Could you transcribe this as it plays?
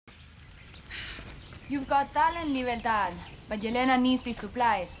You've got talent, Libertad, but Yelena needs these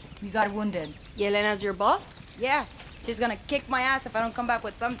supplies. We got wounded. Yelena's your boss? Yeah, she's gonna kick my ass if I don't come back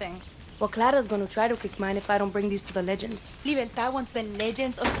with something. Well, Clara's gonna try to kick mine if I don't bring these to the legends. Libertad wants the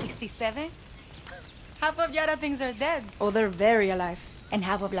legends of 67? Half of Yara thinks are dead. Oh, they're very alive. And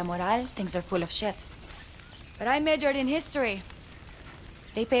half of La Moral thinks they're full of shit. But I majored in history.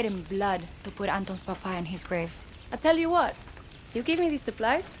 They paid in blood to put Anton's papa in his grave. I tell you what, you give me these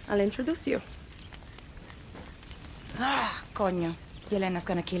supplies, I'll introduce you. Ah, coño. Yelena's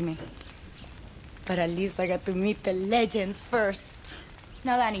gonna kill me. But at least I got to meet the legends first.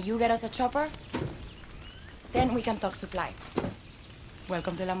 Now, Dani, you get us a chopper. Then we can talk supplies.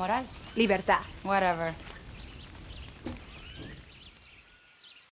 Welcome to La Moral. Libertad. Whatever.